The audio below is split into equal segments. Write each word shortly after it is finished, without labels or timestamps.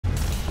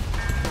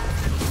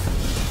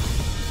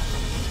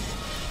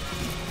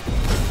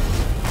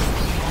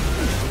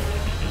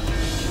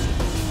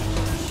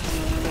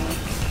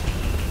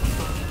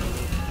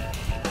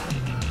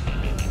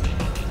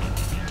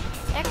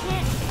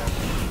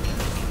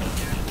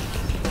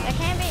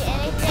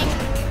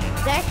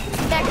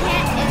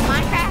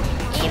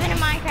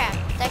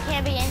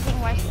can't be anything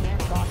worse than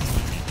this boss.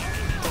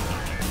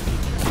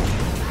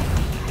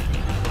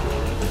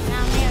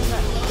 Now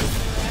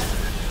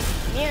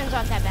mutants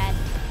aren't that bad.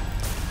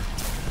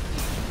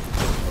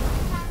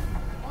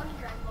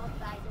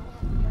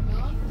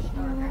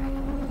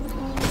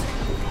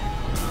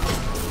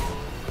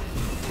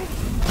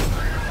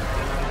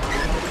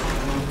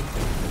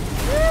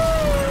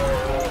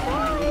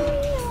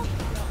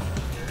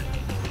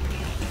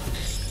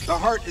 The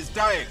heart is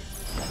dying.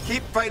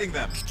 Keep fighting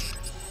them. Do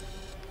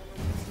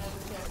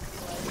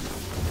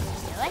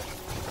it.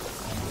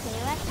 See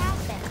what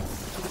happens.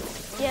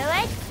 Do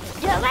it.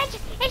 Do it.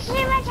 And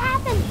see what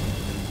happens.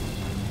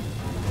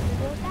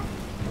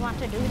 You want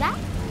to do that?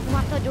 You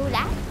want to do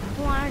that?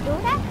 You want to do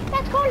that?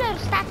 Let's go, little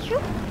statue.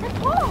 Let's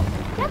go.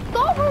 Let's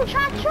go, little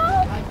statue.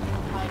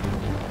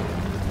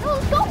 No,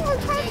 let's go,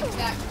 little statue. The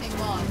exact same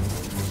one.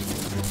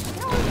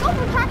 No, let's go,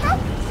 little statue.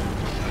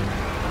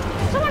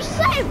 So much the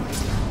same.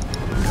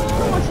 So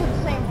much in the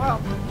same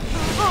world.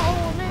 A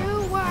whole new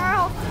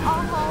world. A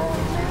whole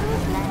new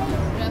place.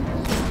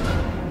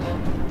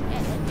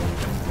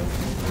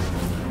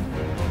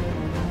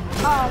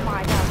 Oh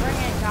my god, bring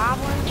in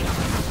goblins.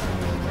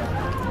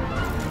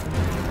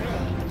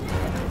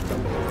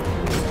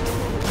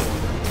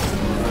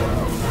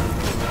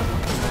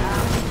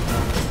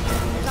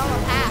 It's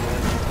almost half.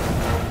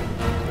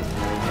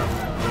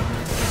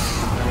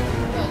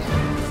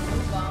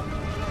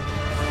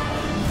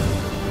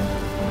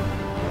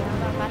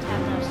 I'm about to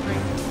have no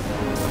strength.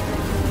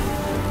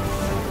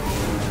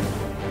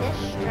 This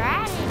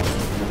strategy.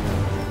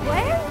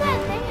 Where's that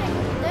thing?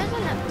 There's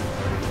enough.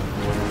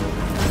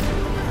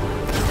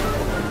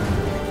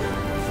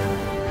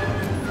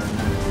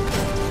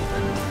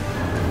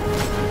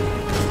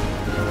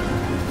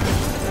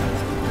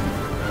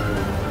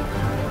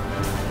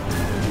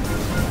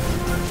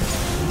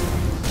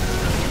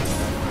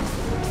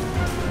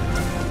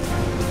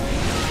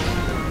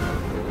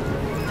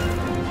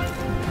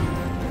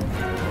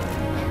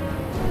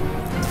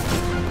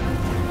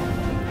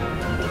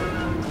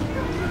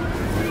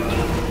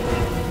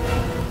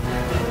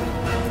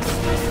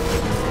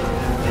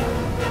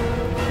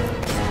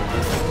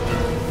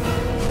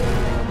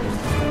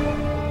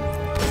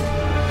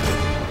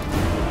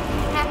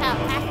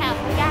 Pass out.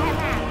 We got him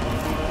out.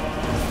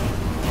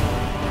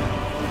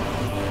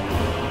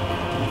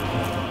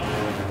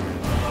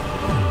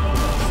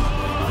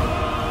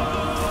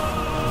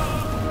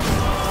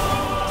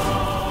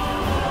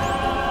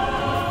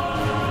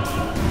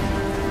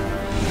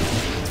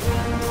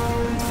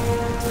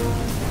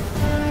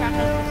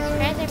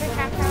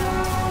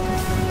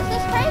 This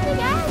is crazy,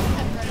 guys.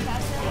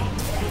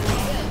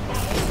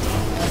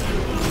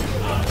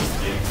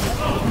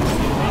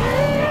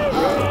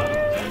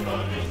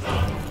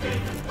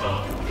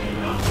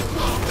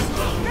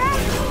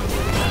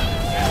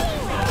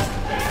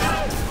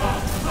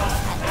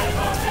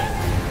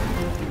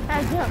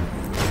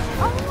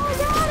 Oh my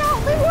god,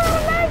 we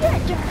will make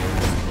it!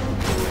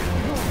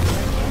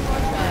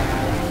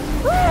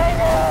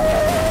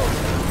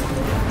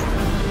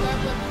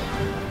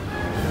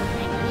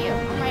 Thank you.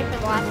 I'm ready for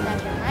the last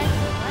dungeon, right?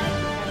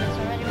 It's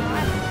already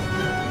won.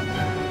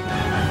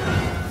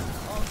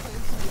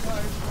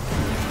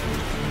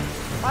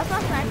 What's my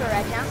sniper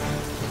right now?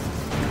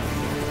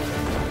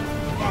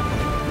 Yes.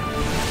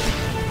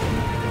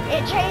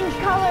 It changed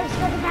colors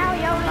for the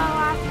Mariolo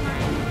last night.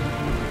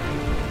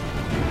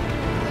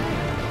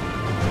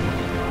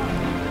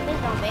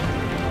 Please don't be.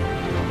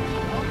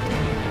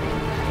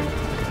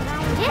 No,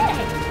 we did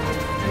it!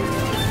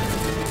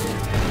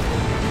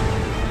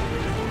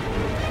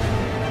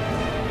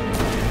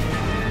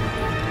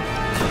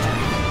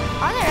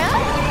 Are they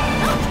really?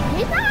 No,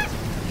 he's not.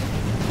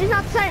 He's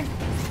not the same.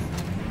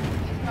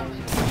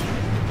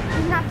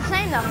 He's not the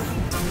same though.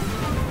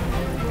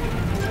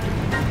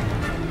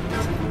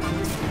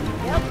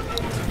 Yep.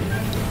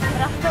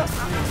 But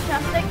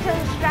I'll stick to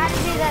the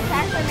strategy that's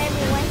actually made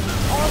me win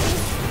all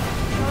these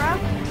in a row.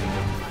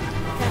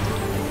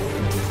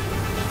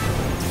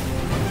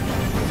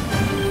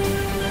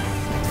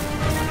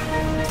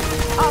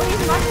 Oh,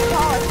 he's much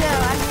taller too.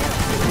 I knew it.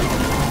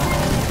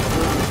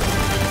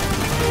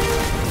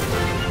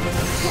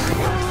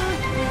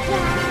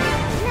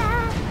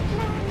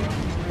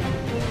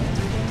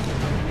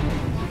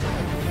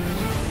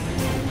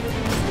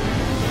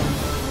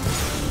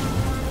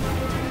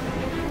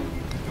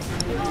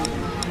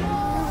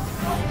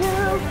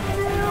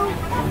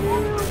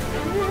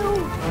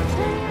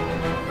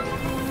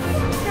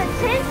 The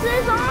tense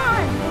is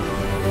on.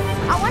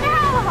 I wonder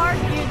how hard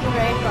to use the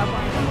rage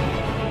weapon.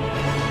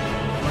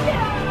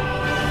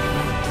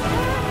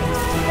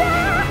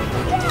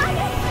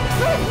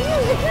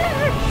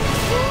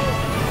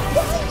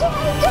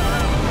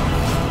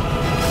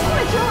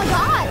 Oh my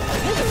god!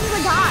 This is the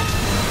god!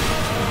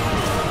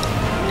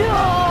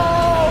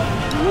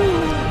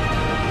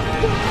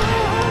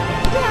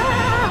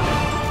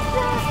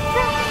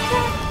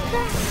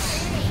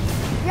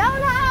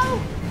 YOLO!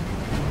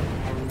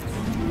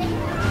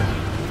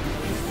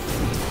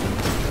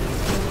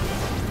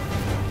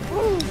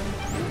 Ooh,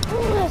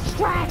 the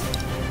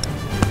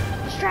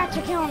strat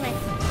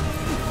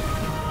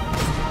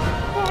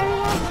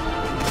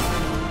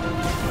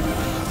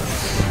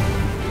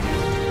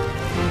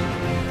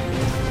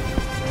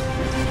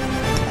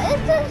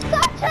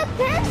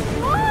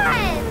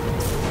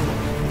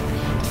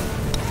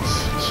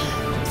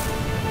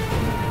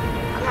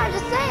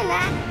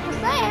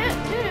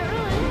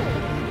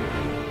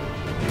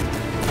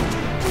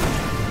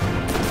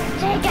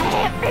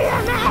Be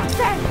your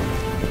master!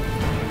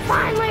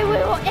 Finally, we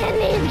will end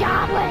these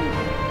goblins!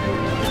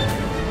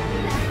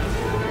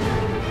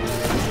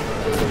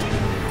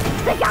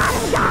 The god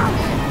of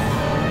goblins!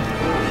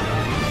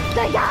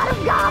 The god of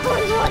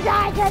goblins will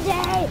die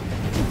today!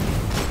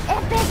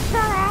 If it's the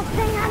last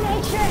thing I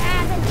make sure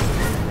happens,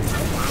 the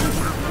god of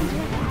goblins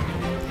will die.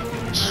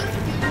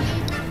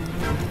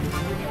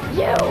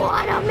 You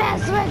wanna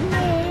mess with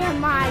me and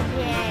my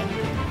gang?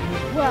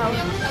 Well,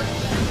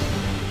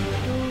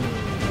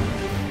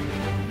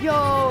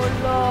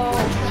 YOLO!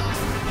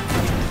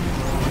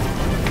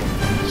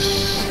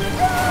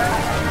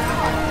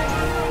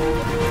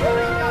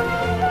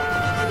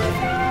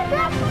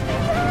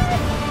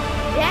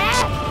 Yeah,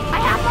 I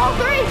have all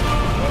three.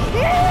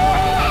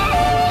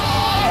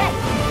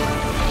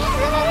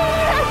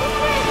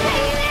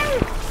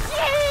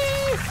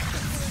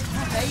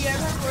 Hey, you ever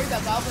have to worry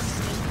about goblins?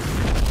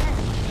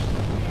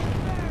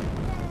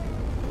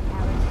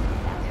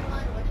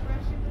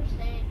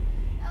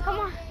 Come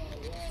on.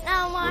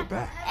 No more. We're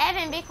back.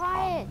 Evan, be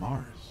quiet. On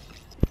Mars.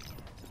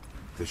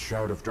 The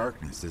shroud of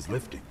darkness is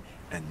lifting,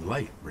 and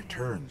light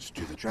returns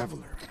to the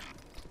traveler.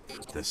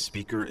 The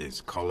speaker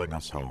is calling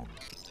us home.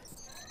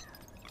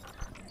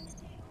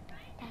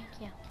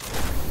 Thank you.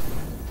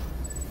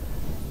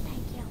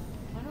 Thank you.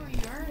 I know you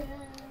are.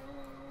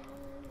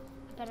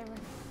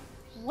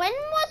 When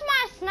was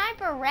my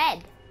sniper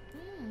red?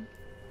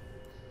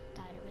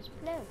 Thought it was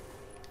blue.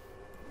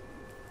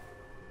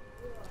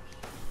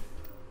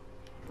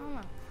 I don't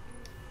know.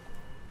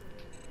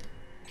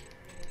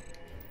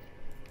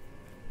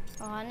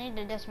 Oh, I need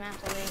to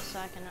dismantle these so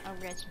I can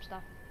upgrade some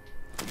stuff.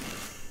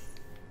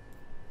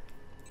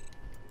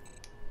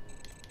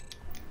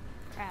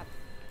 Crap.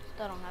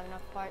 Still don't have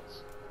enough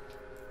parts.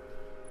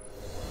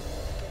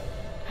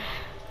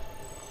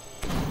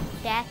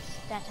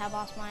 That's how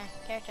boss my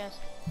character is.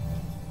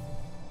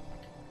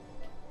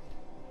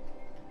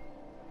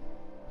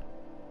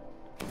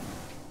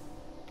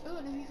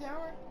 Ooh, does he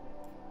sour?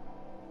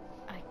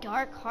 A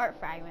dark heart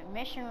fragment.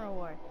 Mission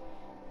reward.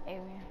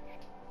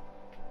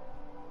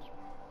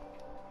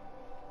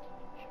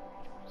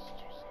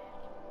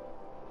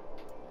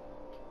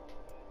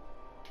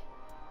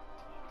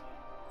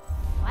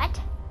 What?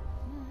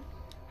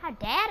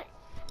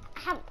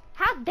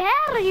 How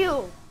dare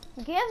you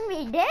give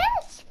me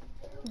this?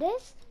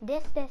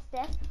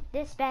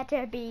 This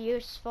better be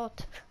useful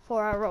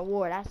for a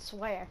reward, I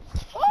swear.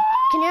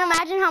 Can you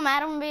imagine how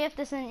mad I'm gonna be if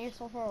this isn't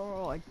useful for a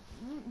reward?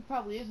 It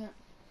probably isn't.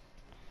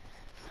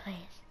 Please,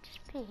 just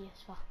be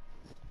useful.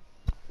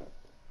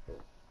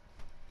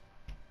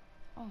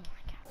 Oh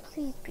my god,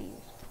 please be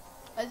useful.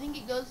 I think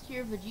it goes to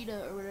your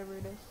Vegeta or whatever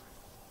it is.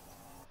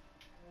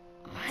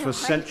 For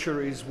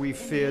centuries, we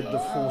feared the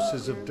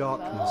forces of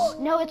darkness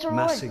No, it's a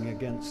reward. massing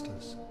against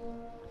us.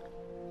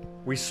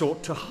 We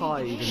sought to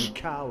hide and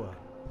cower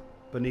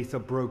beneath a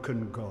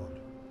broken god.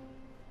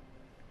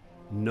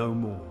 No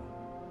more.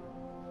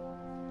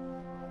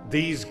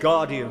 These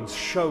guardians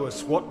show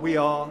us what we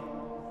are,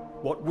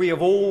 what we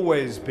have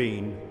always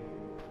been,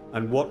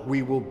 and what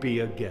we will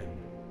be again.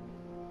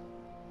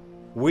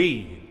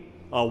 We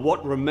are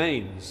what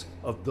remains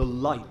of the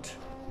light,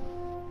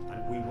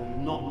 and we will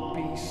not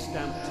be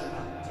stamped out.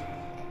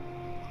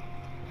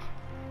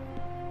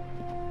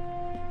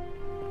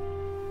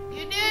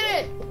 You did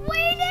it! We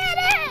did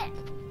it!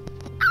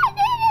 I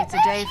did it! It's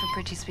a day for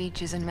pretty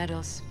speeches and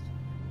medals.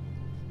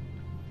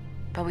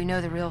 But we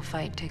know the real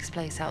fight takes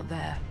place out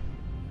there.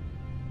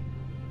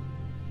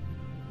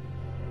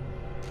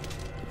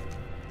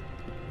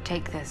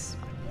 Take this.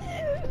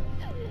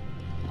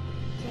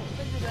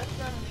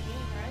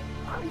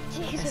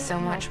 There's so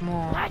much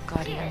more,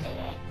 Guardian.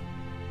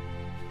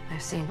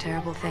 I've seen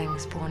terrible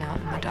things born out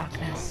in the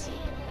darkness.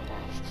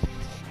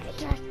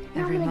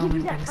 Every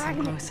moment brings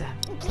them closer.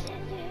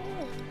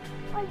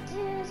 I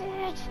did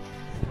it!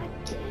 I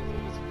did it!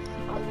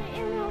 I'm the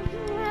inner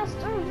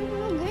master of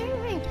video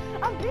gaming!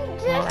 I'm being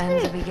All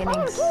ends are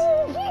beginnings.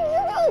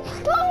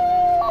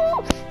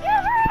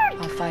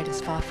 Our fight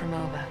is far from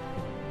over.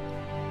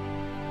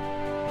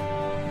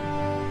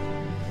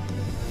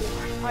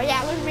 Oh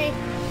yeah, look at me.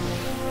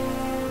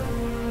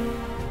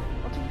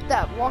 What's with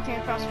that walking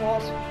across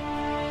walls? Look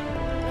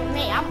at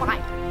me, I'm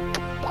like...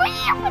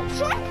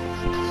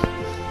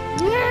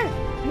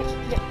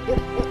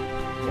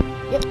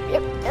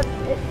 Yep.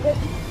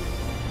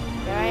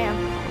 There I am.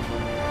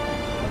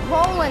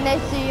 Rolling, they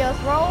see us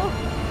roll.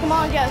 Come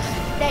on, Ghost.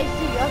 They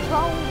see us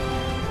roll.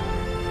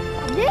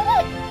 I did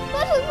it!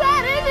 This is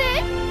bad, isn't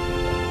it?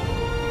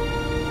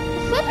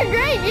 Such a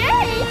great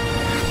game!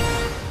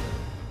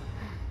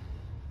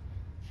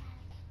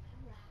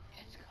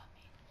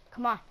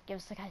 Come on, give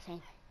us the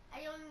cutscene. I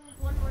only need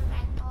one more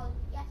back. Oh,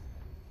 yes.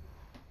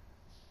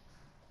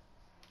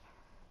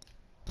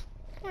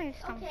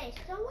 Okay,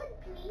 someone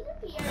please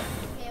appear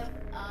to give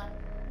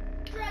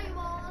Dragon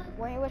Ball.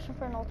 Weren't you wishing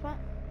for an ultimate?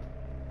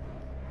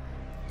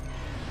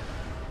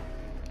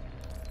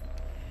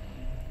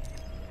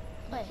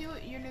 Let's see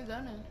what your new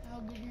gun is. How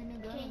good your new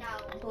gun Okay, is. now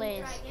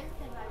Blaze. try again,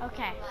 'cause I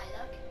Okay.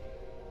 Lilac.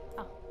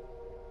 Oh.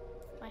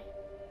 Wait.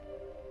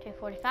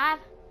 245.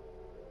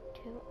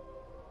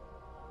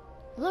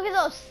 Look at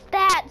those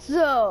stats,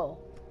 though.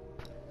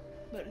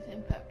 But its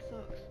impact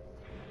sucks.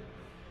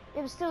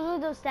 It was still look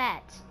at those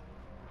stats.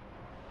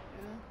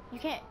 Yeah. You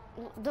can't.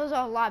 Those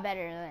are a lot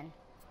better than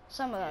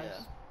some of those.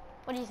 Yeah.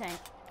 What do you think?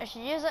 I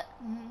should use it.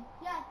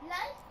 Yeah,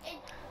 plus it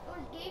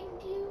was given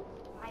to you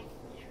by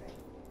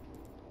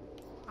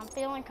I'm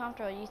feeling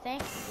comfortable. You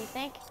think? You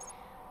think?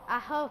 I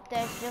hope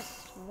there's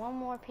just one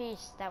more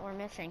piece that we're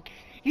missing.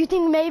 You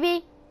think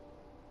maybe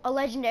a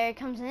legendary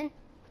comes in?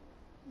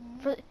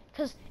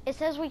 Because it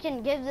says we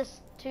can give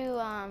this to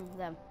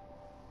them.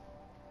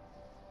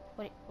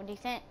 What do you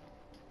think?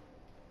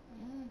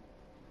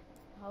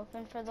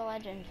 Hoping for the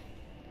legend.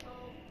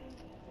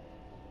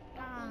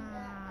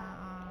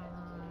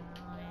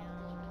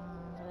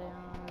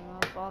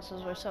 Those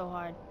bosses were so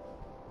hard.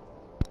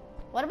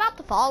 What about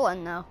the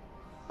fallen though?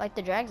 Like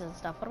the dregs and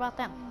stuff. What about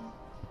them?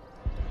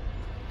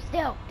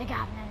 Still, the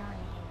Goblin Army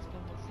has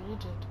been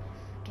defeated.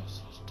 This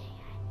is the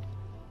end.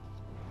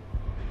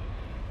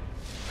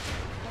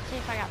 Let's see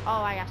if I got.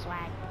 Oh, I got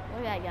swag.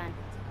 Look at that gun.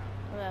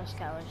 Look at those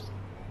colors.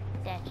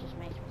 That just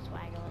makes me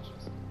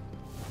swagalicious.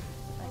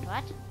 Wait,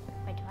 what?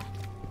 Wait, what?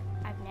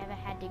 I've never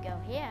had to go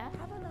here.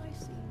 Haven't I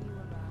seen you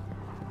around?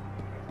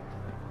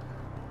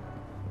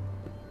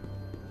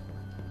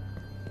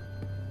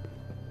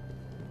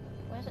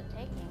 Where's it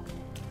taking me?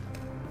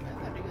 I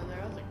had to go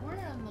there. I was like, where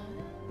am I?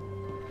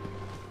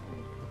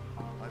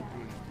 I'm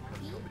doing it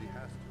because nobody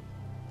has to.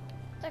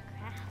 The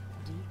crap.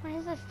 Where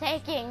is this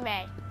taking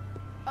me?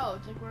 Oh,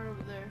 it's like right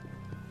over there.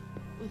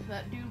 With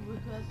that dude who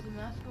has the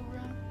mask over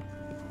him.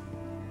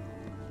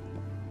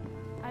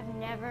 I've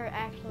never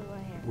actually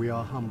went here. We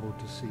are humbled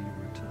to see you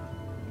return.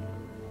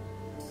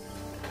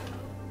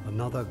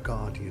 Another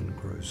guardian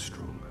grows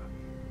stronger.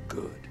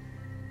 Good.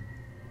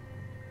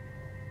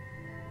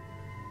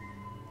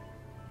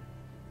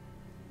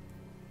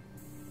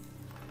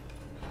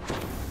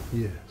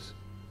 Yes,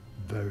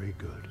 very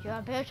good. You're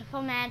a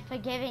beautiful man for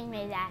giving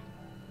me that.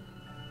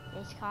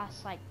 These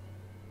cost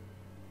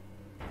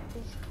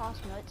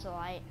motes a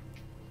light.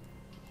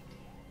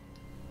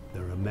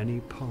 There are many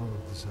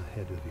paths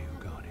ahead of you,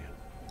 Guardian.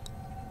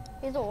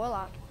 He's a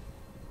warlock.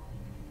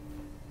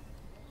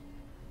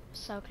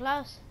 So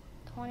close.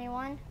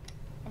 21.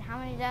 And how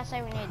many did I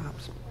say we need?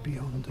 Perhaps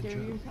beyond the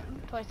journey.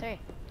 23.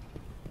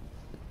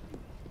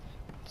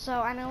 So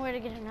I know where to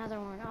get another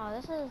one. Oh,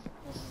 this is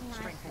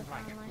nice to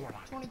find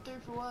like 23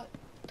 for what?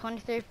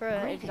 23 for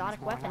an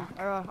exotic weapon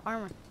or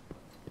armor.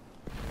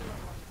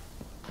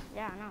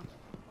 Yeah, I know.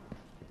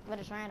 But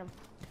it's random.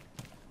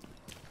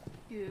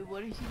 Dude,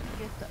 what if you could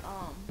get the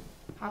Hawk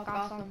Hawk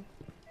Awesome?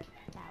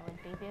 That would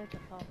be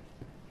beautiful.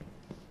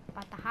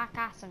 But the Hawk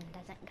Awesome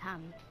doesn't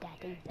come that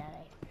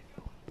easily.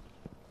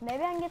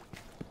 Maybe I can get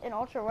an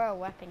ultra rare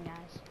weapon,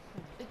 guys.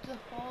 It's a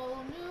whole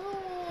new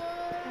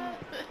one.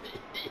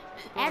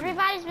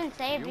 Everybody's been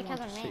saved You because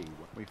want of to me. see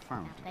what we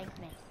found No, thanks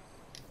me.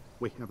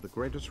 We have the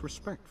greatest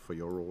respect for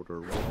your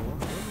order,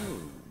 Warlock.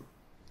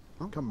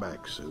 Come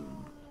back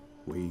soon.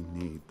 We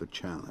need the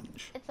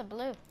challenge. It's a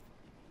blue.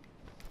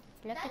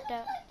 Look That at the.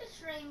 looks like the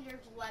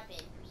stranger's weapon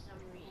for some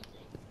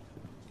reason.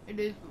 It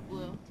is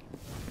blue.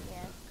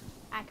 Yeah,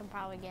 I can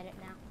probably get it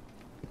now.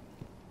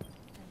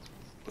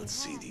 Let's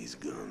see these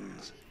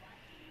guns.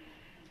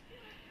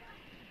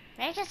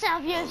 Make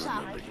yourself I'll use some.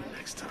 remember you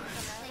next time.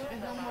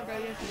 There's one more guy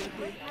you have to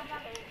go to.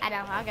 I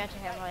know. I'll go to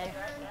him later.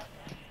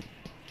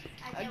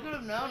 I could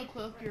have known to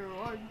click your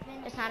reward.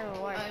 It's not a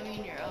reward. I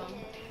mean your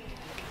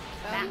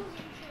Nah.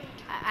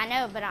 I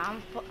know, but I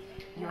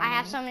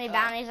have so many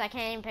bounties I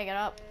can't even pick it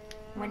up.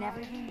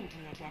 Whenever you need me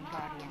again,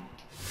 Guardian.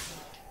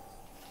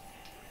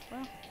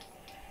 Well.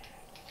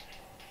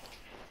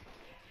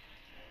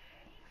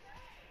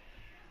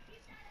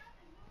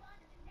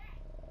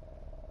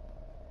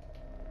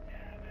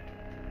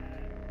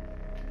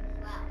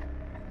 Wow.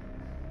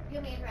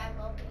 Give me a Dragon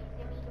Ball, please.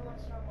 Give me the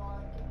 1-star ball.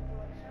 Give me the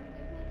 1-star.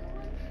 Give me the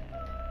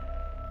 1-star.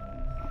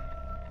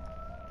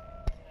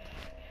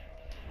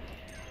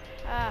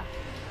 Ah.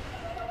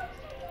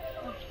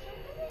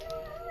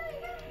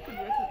 could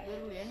work with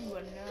literally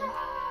anyone now.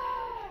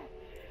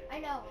 I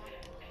know.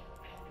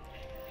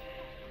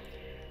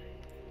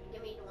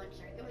 Give me the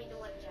 1-star. Give me the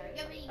 1-star.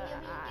 Give me the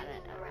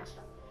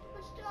 1-star.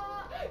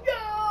 1-star.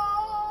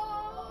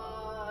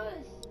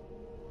 Yes!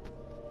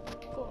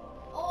 Cool.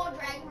 Oh,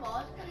 Dragon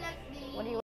Balls, collect these.